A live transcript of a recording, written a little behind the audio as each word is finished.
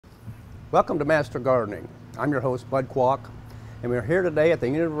Welcome to Master Gardening. I'm your host, Bud Qualk, and we're here today at the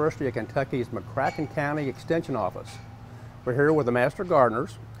University of Kentucky's McCracken County Extension Office. We're here with the Master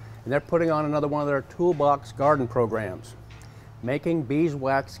Gardeners, and they're putting on another one of their toolbox garden programs, making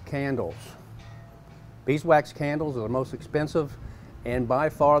beeswax candles. Beeswax candles are the most expensive and by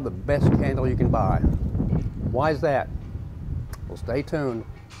far the best candle you can buy. Why is that? Well, stay tuned.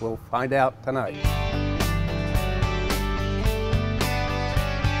 We'll find out tonight.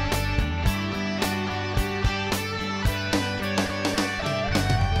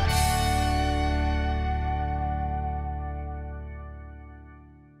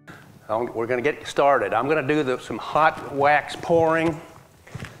 We're going to get started. I'm going to do some hot wax pouring.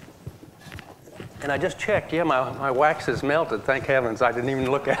 And I just checked, yeah, my wax is melted. Thank heavens, I didn't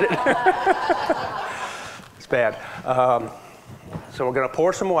even look at it. It's bad. So we're going to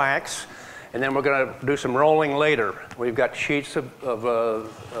pour some wax, and then we're going to do some rolling later. We've got sheets of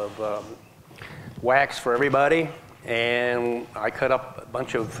wax for everybody, and I cut up a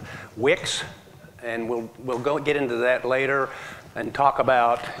bunch of wicks, and we'll get into that later and talk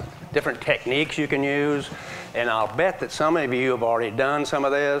about different techniques you can use. And I'll bet that some of you have already done some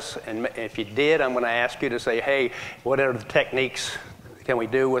of this, and if you did, I'm going to ask you to say, hey, what are the techniques can we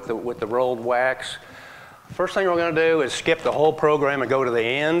do with the rolled wax? First thing we're going to do is skip the whole program and go to the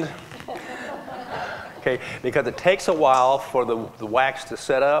end. Okay, because it takes a while for the wax to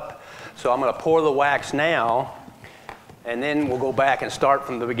set up. So I'm going to pour the wax now, and then we'll go back and start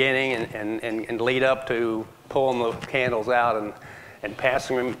from the beginning and lead up to pulling the candles out and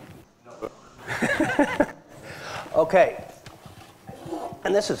passing them. Okay,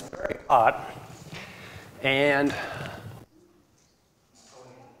 and this is very hot, and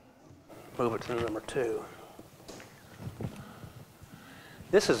move it to number 2.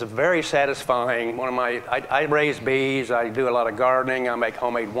 This is a very satisfying, I raise bees, I do a lot of gardening, I make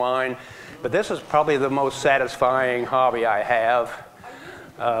homemade wine, but this is probably the most satisfying hobby I have.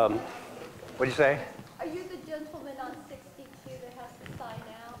 What do you say? Are you the gentleman on 62 that has to sign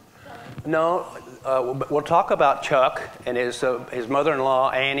out? No, we'll talk about Chuck and his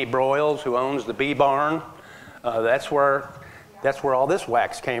mother-in-law, Annie Broyles, who owns the bee barn. That's where all this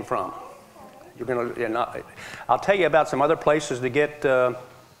wax came from. You're gonna, I'll tell you about some other places to get your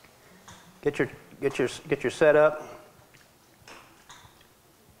setup.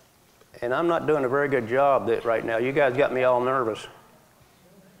 And I'm not doing a very good job right now. You guys got me all nervous.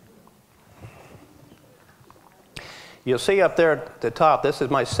 You'll see up there at the top, this is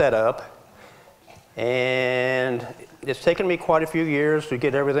my setup. And it's taken me quite a few years to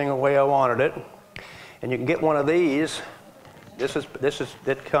get everything the way I wanted it. And you can get one of these.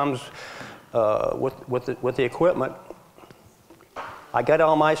 It comes with the equipment. I got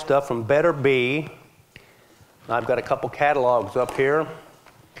all my stuff from Better Bee. I've got a couple catalogs up here.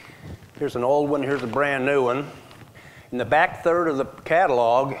 Here's an old one, here's a brand new one. In the back third of the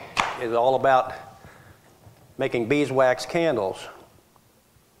catalog is all about making beeswax candles.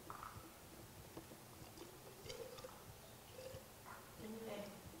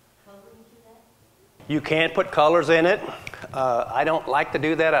 You can put colors in it. I don't like to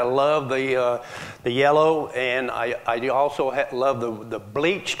do that. I love the yellow, and I also love the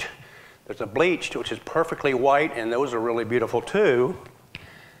bleached. There's a bleached, which is perfectly white, and those are really beautiful too.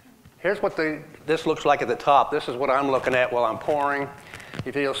 Here's what this looks like at the top. This is what I'm looking at while I'm pouring.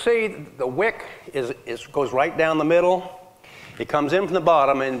 If you'll see, the wick goes right down the middle. It comes in from the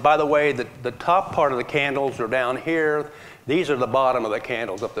bottom, and by the way, the top part of the candles are down here. These are the bottom of the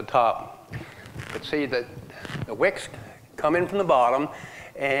candles up the top. But see that the wicks come in from the bottom,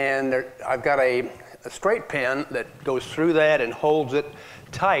 and I've got a straight pin that goes through that and holds it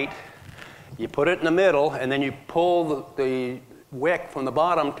tight. You put it in the middle, and then you pull the wick from the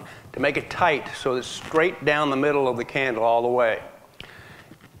bottom to make it tight so it's straight down the middle of the candle all the way.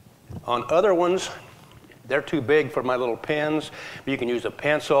 On other ones, they're too big for my little pins, but you can use a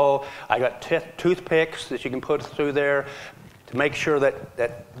pencil. I got toothpicks that you can put through there to make sure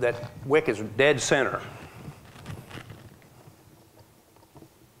that wick is dead center.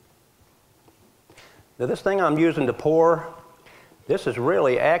 Now this thing I'm using to pour, this is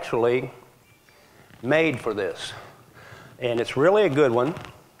really actually made for this. And it's really a good one.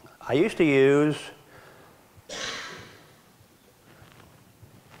 I used to use,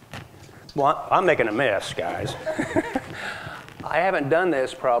 well, I'm making a mess, guys. I haven't done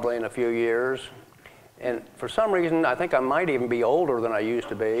this probably in a few years. And for some reason, I think I might even be older than I used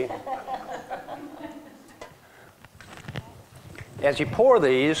to be. As you pour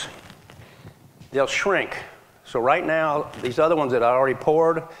these, they'll shrink. So right now, these other ones that I already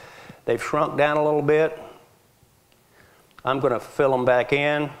poured, they've shrunk down a little bit. I'm going to fill them back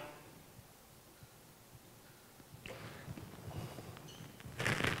in.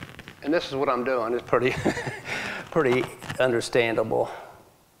 And this is what I'm doing. It's pretty, pretty understandable.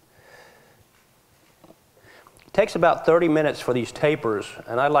 It takes about 30 minutes for these tapers,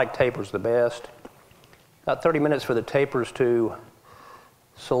 and I like tapers the best. About 30 minutes for the tapers to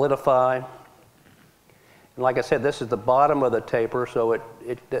solidify. And like I said, this is the bottom of the taper, so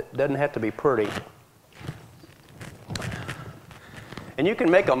it doesn't have to be pretty. And you can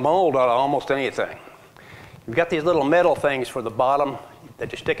make a mold out of almost anything. You've got these little metal things for the bottom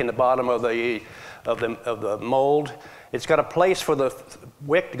that you stick in the bottom of the mold. It's got a place for the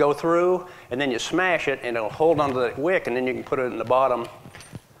wick to go through, and then you smash it, and it'll hold onto that wick, and then you can put it in the bottom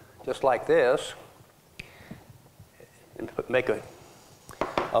just like this, and make a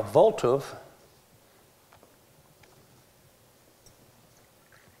votive.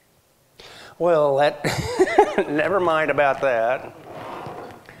 Well, that never mind about that.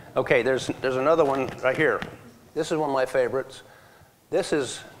 Okay, there's another one right here. This is one of my favorites. This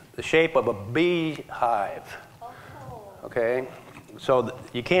is the shape of a beehive. Okay, so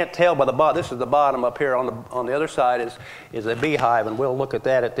you can't tell by the bottom. This is the bottom up here. On the other side is a beehive, and we'll look at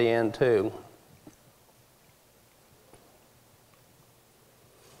that at the end too.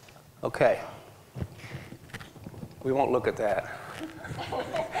 Okay, we won't look at that.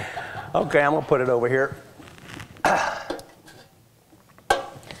 Okay, I'm gonna put it over here.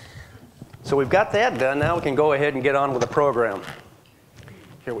 So we've got that done. Now we can go ahead and get on with the program.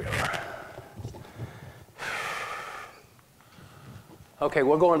 Here we are. Okay,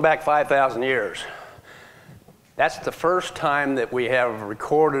 we're going back 5,000 years. That's the first time that we have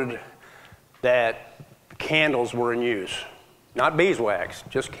recorded that candles were in use. Not beeswax,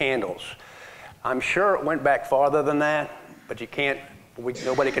 just candles. I'm sure it went back farther than that, but you can't,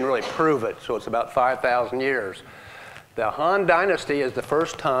 nobody can really prove it, so it's about 5,000 years. The Han Dynasty is the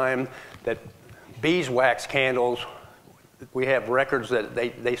first time that beeswax candles, we have records that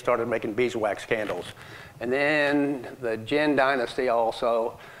they started making beeswax candles. And then the Jin Dynasty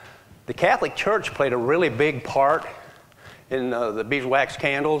also. The Catholic Church played a really big part in the beeswax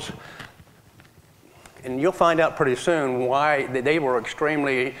candles. And you'll find out pretty soon why they were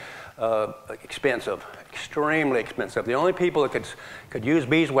extremely expensive, extremely expensive. The only people that could use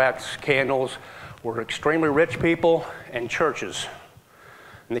beeswax candles were extremely rich people and churches.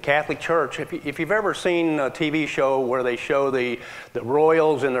 In the Catholic Church, if you've ever seen a TV show where they show the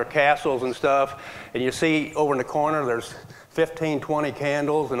royals in their castles and stuff, and you see over in the corner there's 15, 20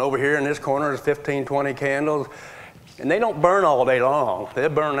 candles, and over here in this corner there's 15, 20 candles, and they don't burn all day long. They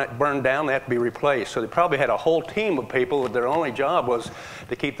burn down, they have to be replaced. So they probably had a whole team of people that their only job was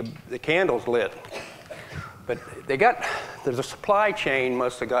to keep the candles lit. But there's a supply chain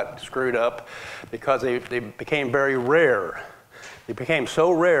must have got screwed up because they became very rare. They became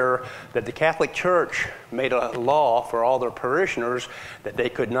so rare that the Catholic Church made a law for all their parishioners that they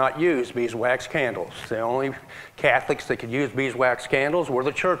could not use beeswax candles. The only Catholics that could use beeswax candles were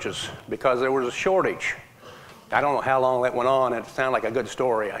the churches because there was a shortage. I don't know how long that went on. It sounded like a good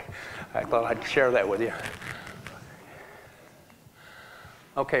story. I thought I'd share that with you.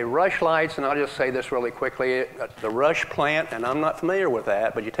 Okay, rush lights, and I'll just say this really quickly. The rush plant, and I'm not familiar with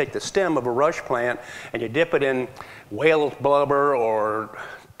that, but you take the stem of a rush plant and you dip it in whale's blubber or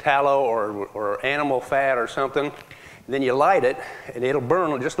tallow or animal fat or something, and then you light it, and it'll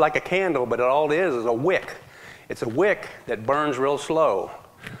burn just like a candle, but all it is a wick. It's a wick that burns real slow.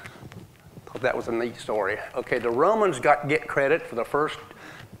 Thought that was a neat story. Okay, the Romans get credit for the first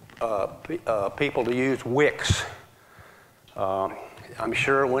people to use wicks. I'm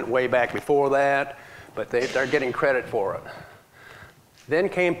sure it went way back before that, but they're getting credit for it. Then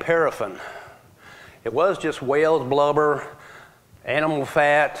came paraffin. It was just whale's blubber, animal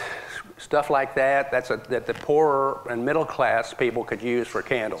fat, stuff like that. That the poorer and middle class people could use for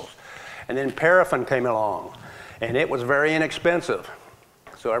candles. And then paraffin came along, and it was very inexpensive.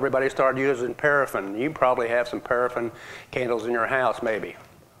 So everybody started using paraffin. You probably have some paraffin candles in your house, maybe.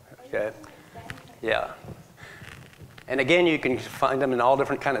 Okay? Yeah. And again, you can find them in all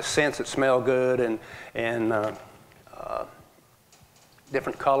different kind of scents that smell good and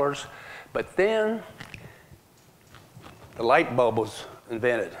different colors. But then the light bulb was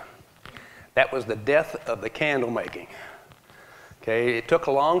invented. That was the death of the candle making. Okay, it took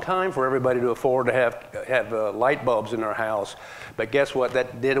a long time for everybody to afford to have light bulbs in their house. But guess what?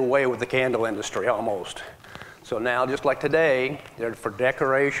 That did away with the candle industry almost. So now, just like today, they're for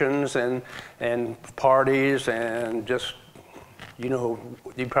decorations and parties and just, you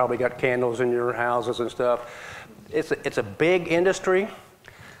probably got candles in your houses and stuff. It's a big industry,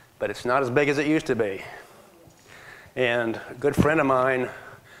 but it's not as big as it used to be. And a good friend of mine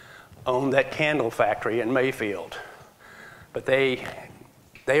owned that candle factory in Mayfield. But they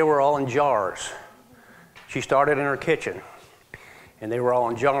they were all in jars. She started in her kitchen, and they were all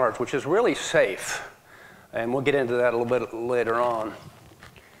in jars, which is really safe. And we'll get into that a little bit later on.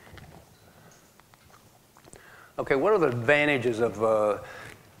 Okay, what are the advantages of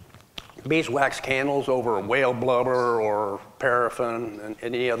beeswax candles over whale blubber or paraffin and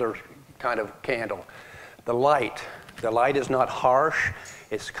any other kind of candle? The light. The light is not harsh.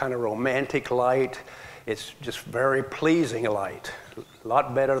 It's kind of romantic light. It's just very pleasing light. A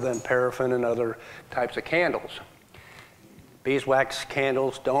lot better than paraffin and other types of candles. Beeswax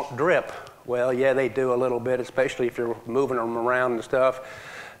candles don't drip. Well, yeah, they do a little bit, especially if you're moving them around and stuff.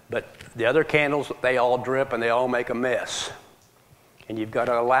 But the other candles, they all drip and they all make a mess. And you've got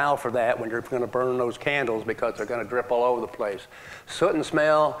to allow for that when you're going to burn those candles because they're going to drip all over the place. Soot and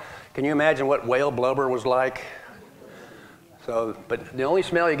smell, can you imagine what whale blubber was like? So, but the only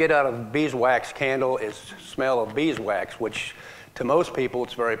smell you get out of a beeswax candle is smell of beeswax, which to most people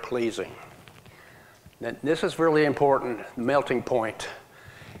it's very pleasing. Now, this is really important, melting point.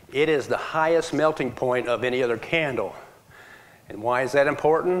 It is the highest melting point of any other candle. And why is that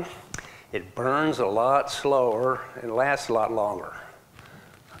important? It burns a lot slower and lasts a lot longer.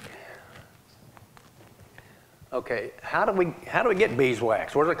 Okay, how do we get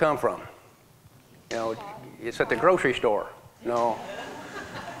beeswax? Where does it come from? You know, it's at the grocery store. No.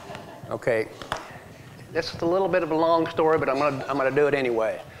 Okay, this is a little bit of a long story, but I'm gonna do it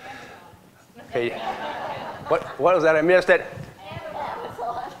anyway. Okay, what was that? I missed it.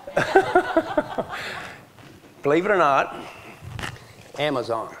 Believe it or not,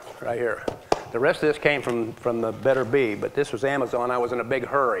 Amazon, right here. The rest of this came from the Better Bee, but this was Amazon. I was in a big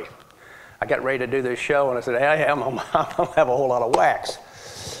hurry. I got ready to do this show, and I said, hey, I'm gonna have a whole lot of wax.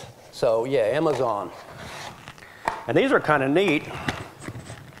 So yeah, Amazon. And these are kind of neat.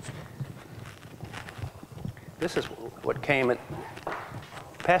 This is what came at,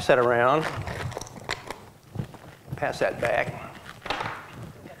 pass that around, pass that back.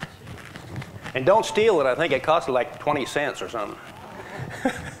 And don't steal it. I think it cost like 20 cents or something.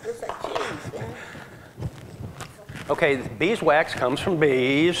 Okay, beeswax comes from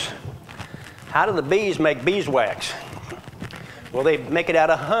bees. How do the bees make beeswax? Well, they make it out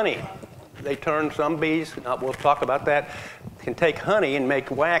of honey. They turn some bees, we'll talk about that, can take honey and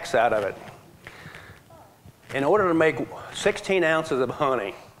make wax out of it. In order to make 16 ounces of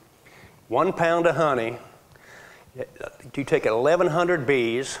honey, 1 pound of honey, you take 1,100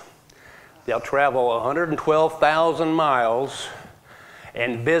 bees, they'll travel 112,000 miles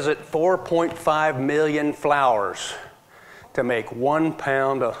and visit 4.5 million flowers to make 1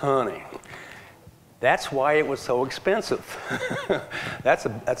 pound of honey. That's why it was so expensive. That's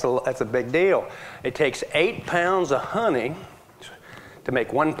a big deal. It takes 8 pounds of honey to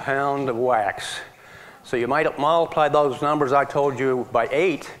make 1 pound of wax. So you might multiply those numbers I told you by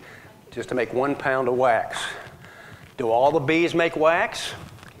 8 just to make 1 pound of wax. Do all the bees make wax?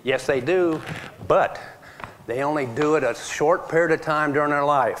 Yes, they do, but they only do it a short period of time during their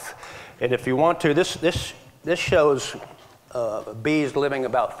life. And if you want to, this shows bees living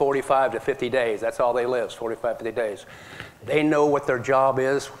about 45 to 50 days. That's all they live, 45, 50 days. They know what their job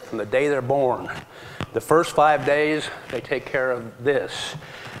is from the day they're born. The first 5 days, they take care of this.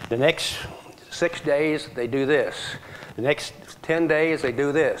 The next 6 days, they do this. The next 10 days, they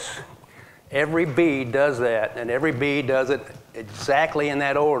do this. Every bee does that, and every bee does it exactly in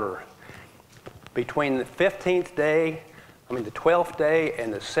that order. Between the 15th day, the 12th day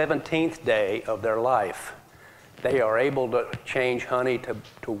and the 17th day of their life, they are able to change honey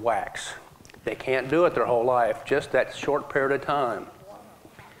to wax. They can't do it their whole life, just that short period of time.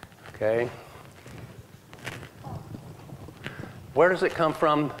 Okay? Where does it come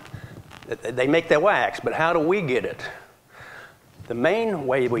from? They make the wax, but how do we get it? The main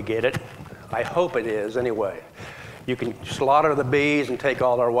way we get it, I hope it is anyway, you can slaughter the bees and take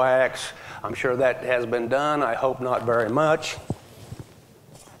all their wax. I'm sure that has been done. I hope not very much.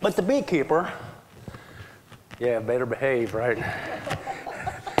 But the beekeeper, yeah, better behave, right?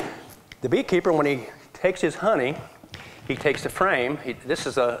 The beekeeper, when he takes his honey, he takes the frame. This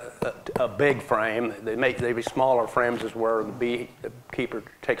is a big frame. They be smaller frames is where the beekeeper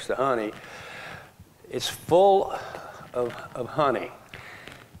takes the honey. It's full of honey.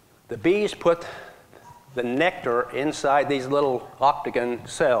 The bees put the nectar inside these little octagon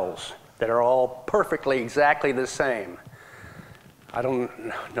cells that are all perfectly exactly the same. I don't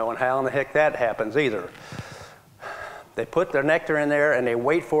know how in the heck that happens either. They put their nectar in there and they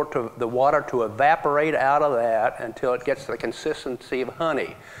wait for the water to evaporate out of that until it gets the consistency of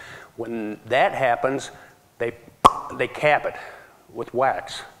honey. When that happens, they cap it with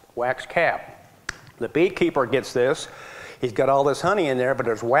wax cap. The beekeeper gets this. he's got all this honey in there, but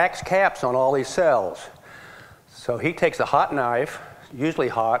there's wax caps on all these cells. So he takes a hot knife, usually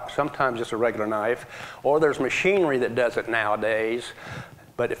hot, sometimes just a regular knife, or there's machinery that does it nowadays.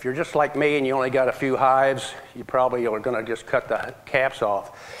 But if you're just like me and you only got a few hives, you probably are going to just cut the caps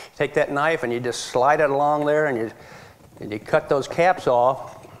off. You take that knife and you just slide it along there, and you cut those caps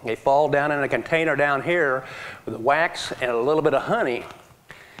off. They fall down in a container down here with wax and a little bit of honey.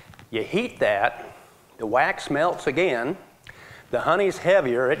 You heat that, the wax melts again, the honey's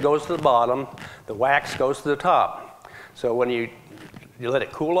heavier, it goes to the bottom, the wax goes to the top. So when you let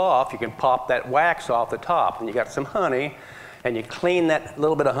it cool off, you can pop that wax off the top, and you got some honey, and you clean that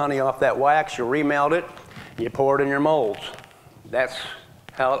little bit of honey off that wax, you remelt it, and you pour it in your molds. That's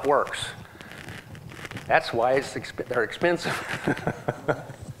how it works. That's why they're expensive.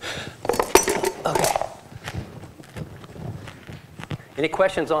 Okay. Any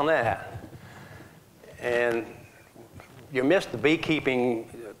questions on that? And you missed the beekeeping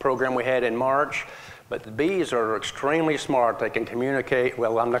program we had in March, but the bees are extremely smart. They can communicate.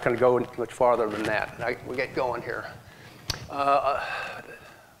 Well, I'm not going to go much farther than that. We'll get going here.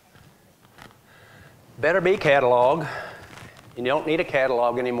 Better Bee catalog. You don't need a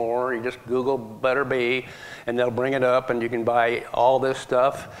catalog anymore. You just Google Better Bee, and they'll bring it up, and you can buy all this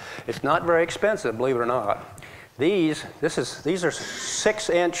stuff. It's not very expensive, believe it or not. These are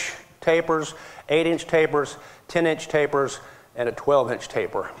 6-inch tapers, 8-inch tapers, 10-inch tapers, and a 12-inch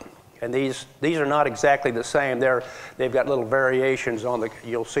taper. And these are not exactly the same. They've got little variations on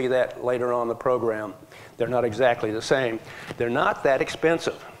you'll see that later on in the program. They're not exactly the same. They're not that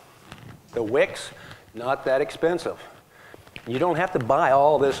expensive. The wicks, not that expensive. You don't have to buy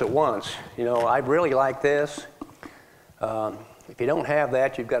all this at once. You know, I really like this. If you don't have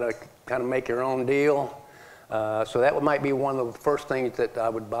that, you've got to kind of make your own deal. So that might be one of the first things that I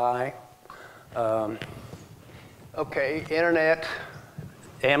would buy. Okay, internet,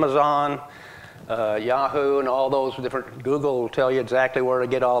 Amazon, Yahoo, and all those different, Google will tell you exactly where to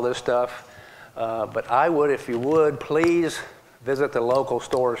get all this stuff. But I would, if you would, please visit the local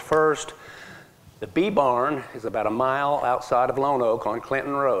stores first. The Bee Barn is about a mile outside of Lone Oak on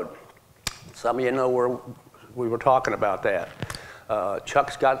Clinton Road. Some of you know where we were talking about that.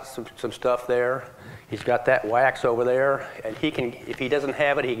 Chuck's got some stuff there. He's got that wax over there, and he can, if he doesn't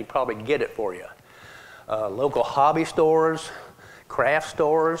have it, he can probably get it for you. Local hobby stores, craft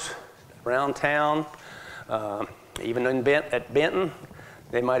stores around town, even at Benton,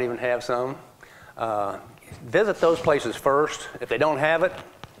 they might even have some. Visit those places first. If they don't have it,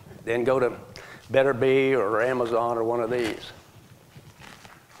 then go to Better Bee or Amazon or one of these.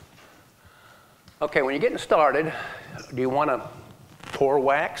 Okay, when you're getting started, do you want to pour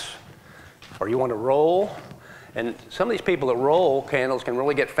wax or you want to roll? And some of these people that roll candles can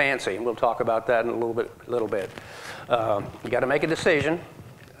really get fancy, and we'll talk about that in a little bit. You got to make a decision.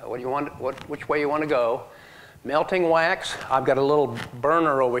 Which way you want to go. Melting wax, I've got a little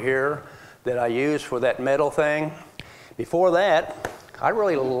burner over here that I use for that metal thing. Before that, I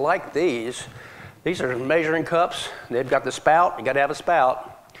really like these. These are measuring cups. They've got the spout. You got to have a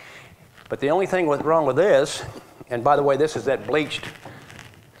spout. But the only thing wrong with this, and by the way, this is that bleached.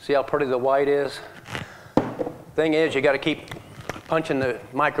 See how pretty the white is? Thing is, you got to keep punching the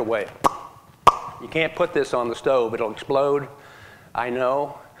microwave. You can't put this on the stove. It'll explode. I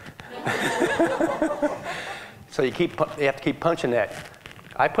know. So you have to keep punching that.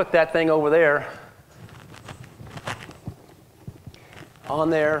 I put that thing over there on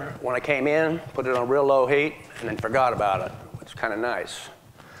there when I came in, put it on real low heat, and then forgot about it, which is kind of nice.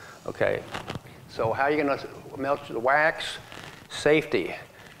 Okay, so how are you going to melt the wax? Safety.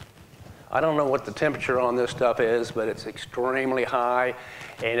 I don't know what the temperature on this stuff is, but it's extremely high.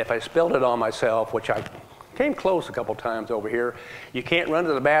 And if I spilled it on myself, which I came close a couple times over here, you can't run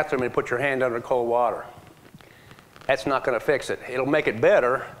to the bathroom and put your hand under cold water. That's not going to fix it. It'll make it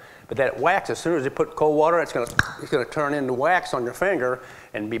better, but that wax, as soon as you put cold water, it's going to turn into wax on your finger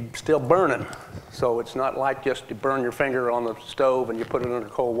and be still burning. So it's not like just you burn your finger on the stove and you put it under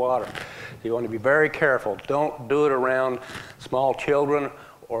cold water. You want to be very careful. Don't do it around small children,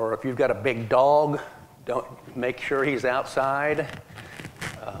 or if you've got a big dog, don't make sure he's outside.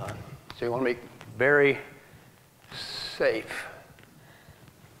 So you want to be very safe.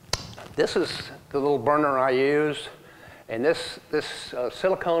 This is the little burner I use, and this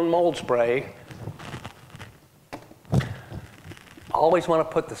silicone mold spray. Always want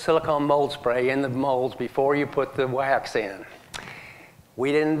to put the silicone mold spray in the molds before you put the wax in.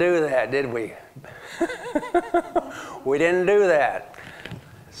 We didn't do that, did we? We didn't do that.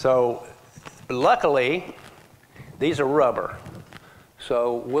 So luckily, these are rubber.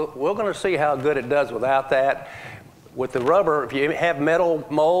 So we're going to see how good it does without that. with the rubber, if you have metal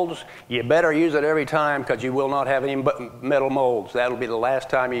molds, you better use it every time because you will not have any metal molds. That'll be the last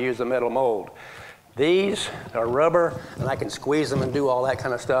time you use the metal mold. These are rubber, and I can squeeze them and do all that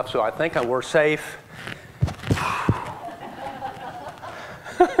kind of stuff, so I think we're safe.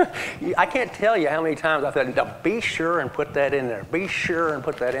 I can't tell you how many times I've said, no, be sure and put that in there. Be sure and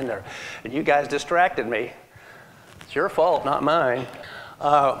put that in there. And you guys distracted me. It's your fault, not mine.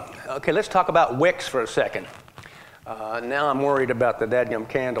 Okay, let's talk about wicks for a second. Now I'm worried about the dadgum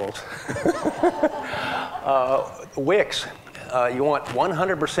candles. Wicks. You want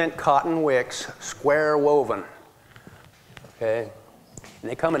 100% cotton wicks, square woven. Okay?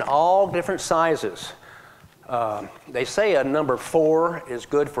 And they come in all different sizes. They say a number 4 is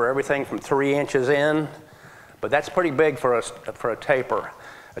good for everything from 3 inches in, but that's pretty big for a taper.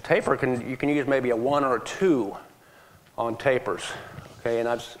 A taper you can use maybe a 1 or a 2 on tapers. Okay, and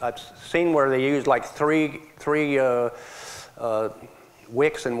I've seen where they use like three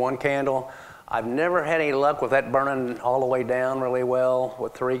wicks in one candle. I've never had any luck with that burning all the way down really well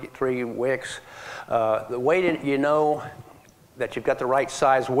with three wicks. The way you know that you've got the right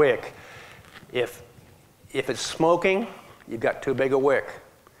size wick, if it's smoking, you've got too big a wick.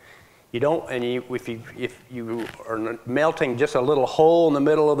 You don't, and if you are melting just a little hole in the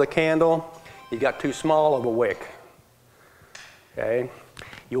middle of the candle, you've got too small of a wick. Okay,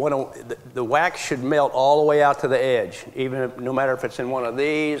 you want to. The wax should melt all the way out to the edge, no matter if it's in one of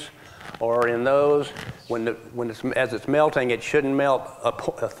these or in those. As it's melting, it shouldn't melt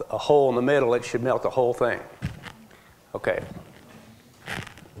a hole in the middle. It should melt the whole thing. Okay.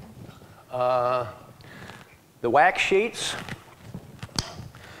 The wax sheets.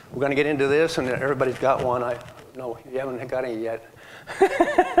 We're going to get into this, and everybody's got one. No, you haven't got any yet.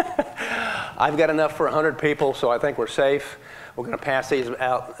 I've got enough for 100 people, so I think we're safe. We're going to pass these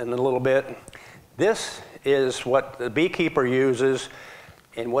out in a little bit. This is what the beekeeper uses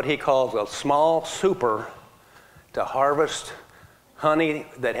in what he calls a small super to harvest honey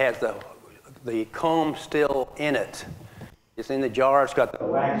that has the comb still in it. It's in the jar. It's got the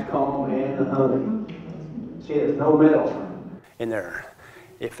wax comb and the honey. See, there's no metal in there.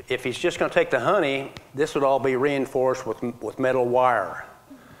 If he's just going to take the honey, this would all be reinforced with metal wire.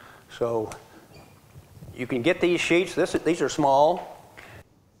 So you can get these sheets. These are small.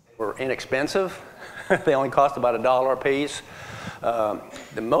 They're inexpensive. They only cost about $1 a piece.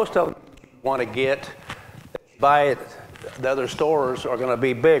 The most of them you want to get, buy at the other stores, are going to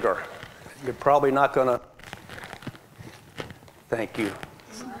be bigger. You're probably not going to. Thank you.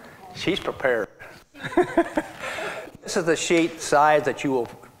 She's prepared. This is the sheet size that you will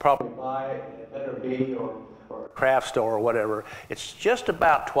probably buy at a Better Bee or a craft store or whatever. It's just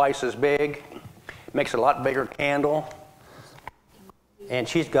about twice as big. It makes a lot bigger candle. And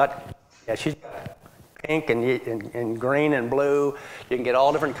she's got pink and green and blue. You can get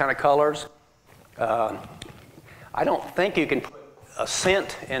all different kind of colors. I don't think you can put a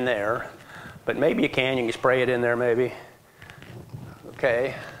scent in there, but maybe you can. You can spray it in there maybe.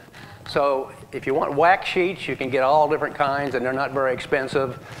 Okay. So if you want wax sheets, you can get all different kinds, and they're not very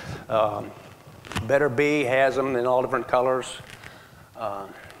expensive. Better Bee has them in all different colors.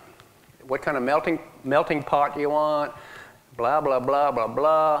 What kind of melting pot you want? Blah, blah, blah, blah,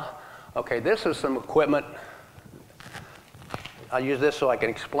 blah. Okay, this is some equipment. I'll use this so I can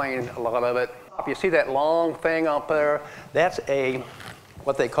explain a lot of it. You see that long thing up there? That's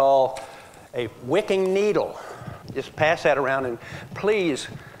what they call a wicking needle. Just pass that around, and please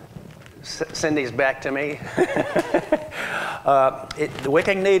send these back to me. The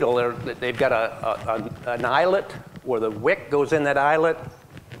wicking needle, they've got an eyelet where the wick goes in that eyelet,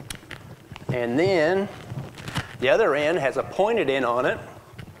 and then the other end has a pointed end on it.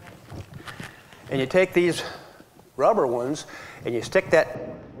 And you take these rubber ones and you stick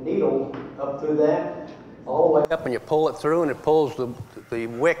that needle up through that, all the way up, and you pull it through, and it pulls the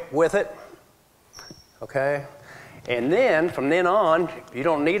wick with it. Okay? And then, from then on, you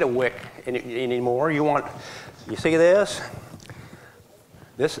don't need a wick anymore. You see this?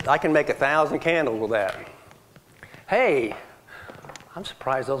 I can make 1,000 candles with that. Hey, I'm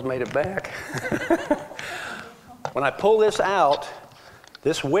surprised those made it back. When I pull this out,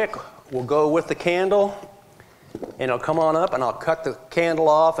 this wick will go with the candle, and it'll come on up, and I'll cut the candle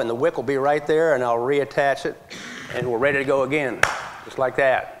off, and the wick will be right there, and I'll reattach it, and we're ready to go again, just like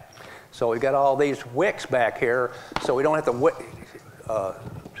that. So we've got all these wicks back here, so we don't have to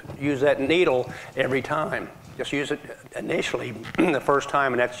use that needle every time. Just use it initially the first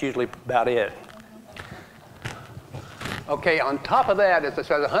time, and that's usually about it. Okay, on top of that, it says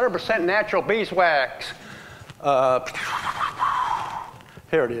 100% natural beeswax.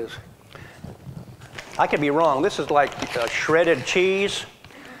 Here it is. I could be wrong. This is like shredded cheese.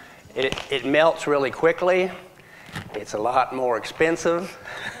 It melts really quickly. It's a lot more expensive.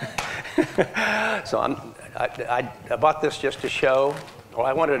 So I bought this just to show. Well,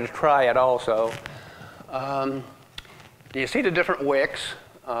 I wanted to try it also. You see the different wicks.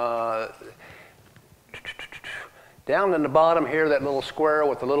 Down in the bottom here, that little square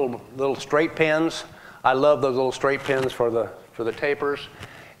with the little straight pins. I love those little straight pins for the tapers.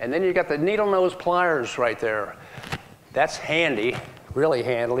 And then you got the needle nose pliers right there. That's handy, really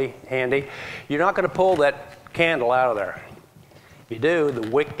handy. You're not going to pull that candle out of there. If you do, the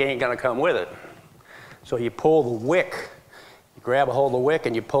wick ain't going to come with it. So you pull the wick, you grab a hold of the wick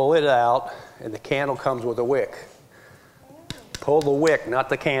and you pull it out, and the candle comes with the wick. Pull the wick, not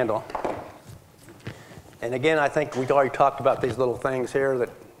the candle. And again, I think we've already talked about these little things here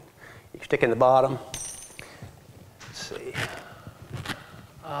that you stick in the bottom. Let's see.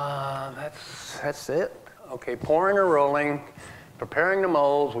 That's it. Okay, pouring or rolling, preparing the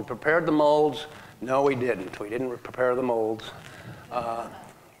molds. We prepared the molds. No, we didn't. We didn't prepare the molds.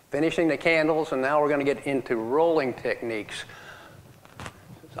 Finishing the candles, and now we're going to get into rolling techniques.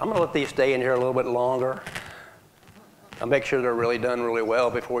 So I'm going to let these stay in here a little bit longer. I'll make sure they're really done really well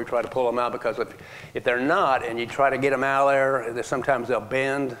before we try to pull them out, because if they're not and you try to get them out of there, sometimes they'll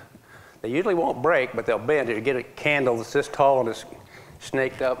bend. They usually won't break, but they'll bend. You get a candle that's this tall and it's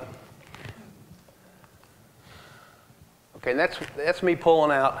snaked up. Okay, that's me pulling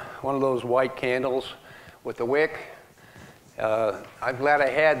out one of those white candles with the wick. I'm glad I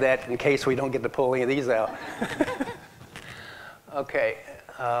had that in case we don't get to pull any of these out. Okay,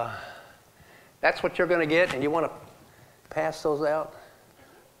 that's what you're going to get, and you want to pass those out?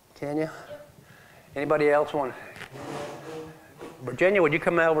 Can you? Yep. Anybody else want? Virginia, would you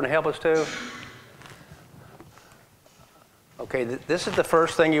come over and help us too? Okay, this is the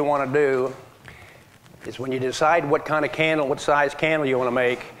first thing you want to do, is when you decide what kind of candle, what size candle you want to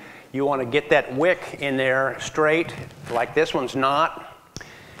make, you want to get that wick in there straight, like this one's not.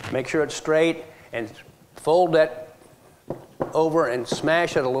 Make sure it's straight, and fold that over and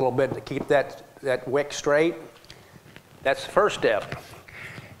smash it a little bit to keep that wick straight. That's the first step.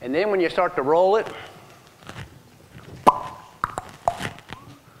 And then when you start to roll it,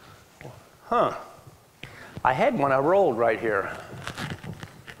 I had one I rolled right here.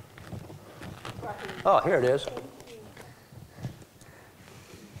 Oh, here it is.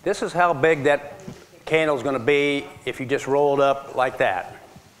 This is how big that candle's going to be if you just roll it up like that.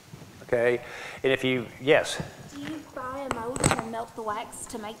 Okay? And if you, yes? Do you buy a mold and then melt the wax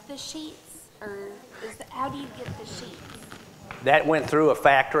to make the sheets? Or how do you get the sheets? That went through a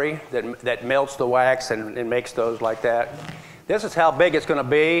factory that melts the wax and makes those like that. This is how big it's going to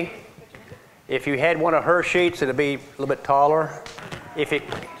be. If you had one of her sheets, it'd be a little bit taller. If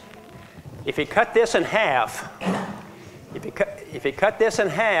you cut this in half, if you cut this in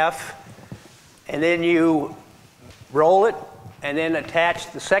half, and then you roll it, and then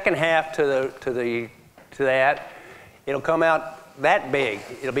attach the second half to that, it'll come out that big.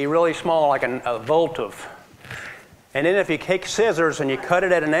 It'll be really small, like a votive. And then if you take scissors and you cut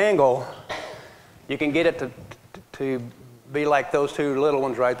it at an angle, you can get it to be like those two little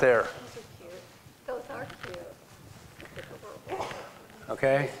ones right there. Those are cute.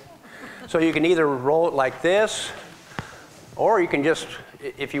 Okay? So you can either roll it like this, or you can just,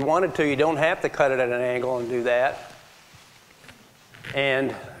 if you wanted to, you don't have to cut it at an angle and do that.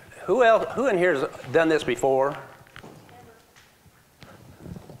 And who in here has done this before?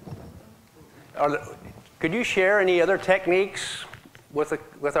 Could you share any other techniques with our? When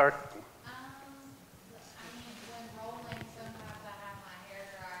rolling, sometimes I have my hair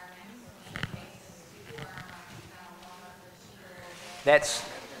dryer next to me in case it's too firm. I can kind of warm up the sheet a little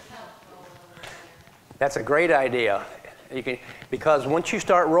bit. That's a great idea. Because once you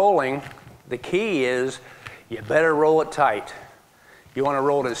start rolling, the key is you better roll it tight. You want to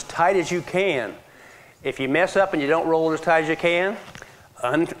roll it as tight as you can. If you mess up and you don't roll it as tight as you can,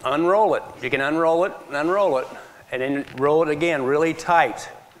 unroll it. You can unroll it and unroll it, and then roll it again really tight.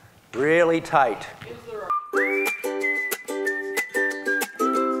 Really tight.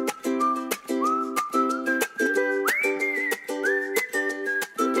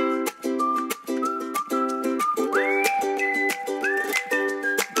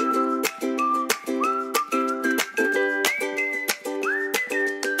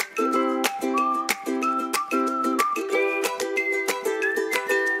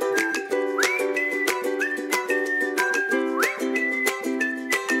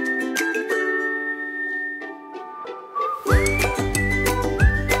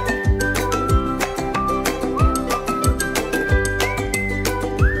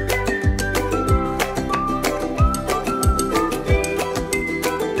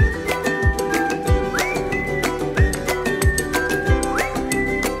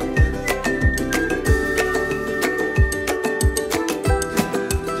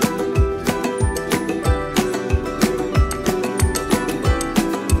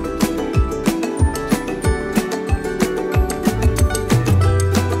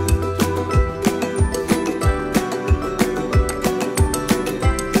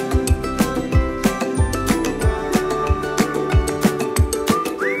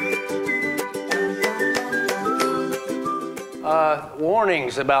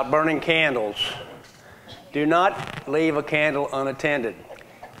 warnings about burning candles. Do not leave a candle unattended.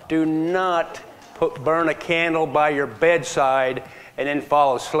 Do not burn a candle by your bedside and then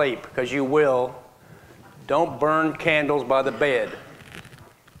fall asleep, because you will. Don't burn candles by the bed.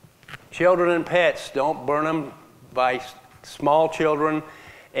 Children and pets, don't burn them by small children.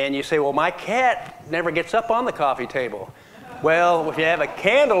 And you say, well, my cat never gets up on the coffee table. Well, if you have a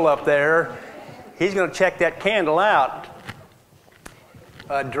candle up there, he's going to check that candle out.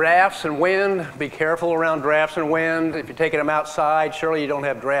 Drafts and wind, be careful around drafts and wind. If you're taking them outside, surely you don't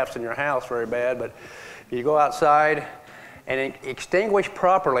have drafts in your house very bad, but if you go outside and extinguish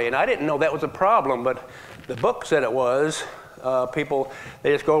properly, and I didn't know that was a problem, but the book said it was. People,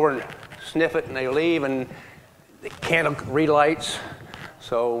 they just go over and sniff it and they leave, and the candle relights.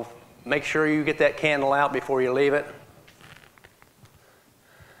 So make sure you get that candle out before you leave it.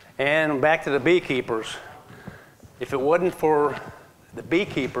 And back to the beekeepers. If it wasn't for the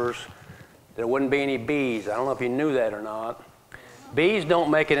beekeepers, there wouldn't be any bees. I don't know if you knew that or not. Bees don't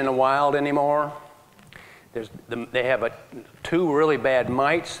make it in the wild anymore. They have two really bad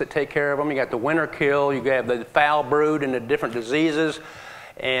mites that take care of them. You got the winter kill, you have the foul brood and the different diseases,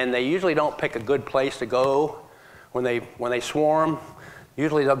 and they usually don't pick a good place to go when they swarm.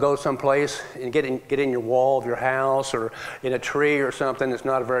 Usually they'll go someplace and get in your wall of your house or in a tree or something that's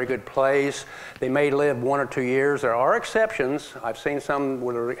not a very good place. They may live 1 or 2 years. There are exceptions. I've seen some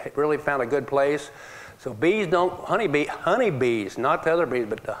where they really found a good place. So bees don't, honeybees, not the other bees,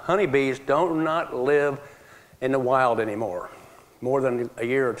 but the honeybees do not live in the wild anymore, more than a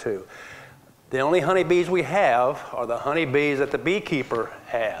year or two. The only honeybees we have are the honeybees that the beekeeper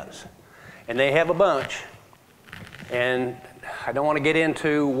has. And they have a bunch. And I don't want to get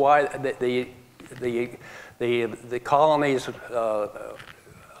into why the colonies,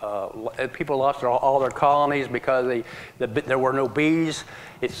 people lost all their colonies because there were no bees.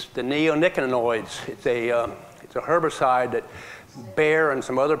 It's the neonicotinoids. It's a herbicide that Bayer and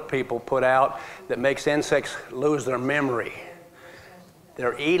some other people put out that makes insects lose their memory.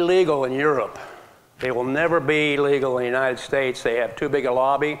 They're illegal in Europe. They will never be legal in the United States. They have too big a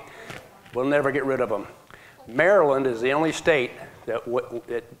lobby. We'll never get rid of them. Maryland is the only state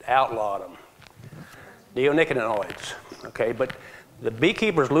that outlawed them. Neonicotinoids, okay? But the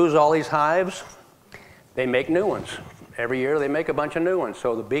beekeepers lose all these hives. They make new ones. Every year they make a bunch of new ones.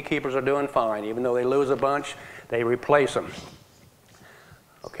 So the beekeepers are doing fine. Even though they lose a bunch, they replace them.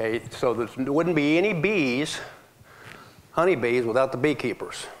 Okay, so there wouldn't be any bees, honeybees, without the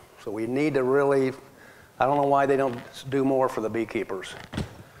beekeepers. So we need to really, I don't know why they don't do more for the beekeepers.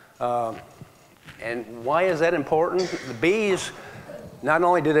 And why is that important? The bees, not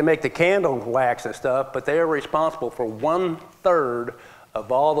only do they make the candle wax and stuff, but they are responsible for 1/3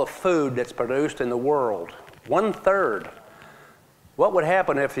 of all the food that's produced in the world. 1/3. What would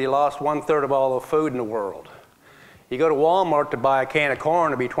happen if you lost 1/3 of all the food in the world? You go to Walmart to buy a can of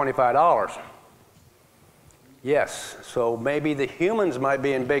corn, it'd be $25. Yes, so maybe the humans might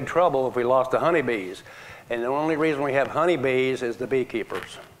be in big trouble if we lost the honeybees. And the only reason we have honeybees is the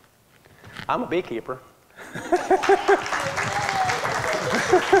beekeepers. I'm a beekeeper.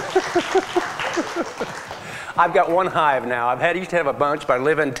 I've got one hive now. I used to have a bunch, but I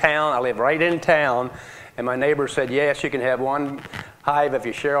live in town. I live right in town. And my neighbor said, yes, you can have one hive if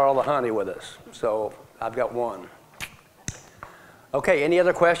you share all the honey with us. So I've got one. Okay, any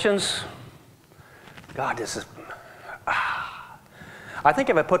other questions? God, this is... I think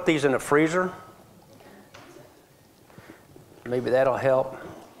if I put these in the freezer, maybe that'll help.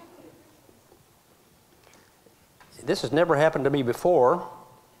 This has never happened to me before.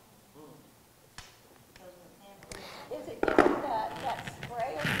 Is it giving that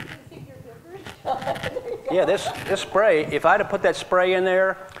spray you keep your fingers? Yeah, this spray, if I'd have put that spray in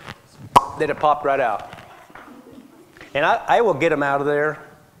there, they'd have popped right out. And I will get them out of there.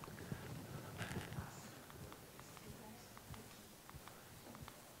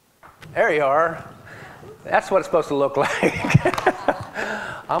 There you are. That's what it's supposed to look like.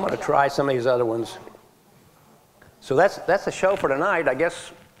 I'm going to try some of these other ones. So that's the show for tonight, I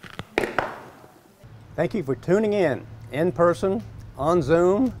guess. Thank you for tuning in person, on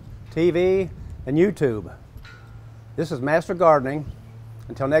Zoom, TV, and YouTube. This is Master Gardening.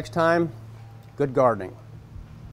 Until next time, good gardening.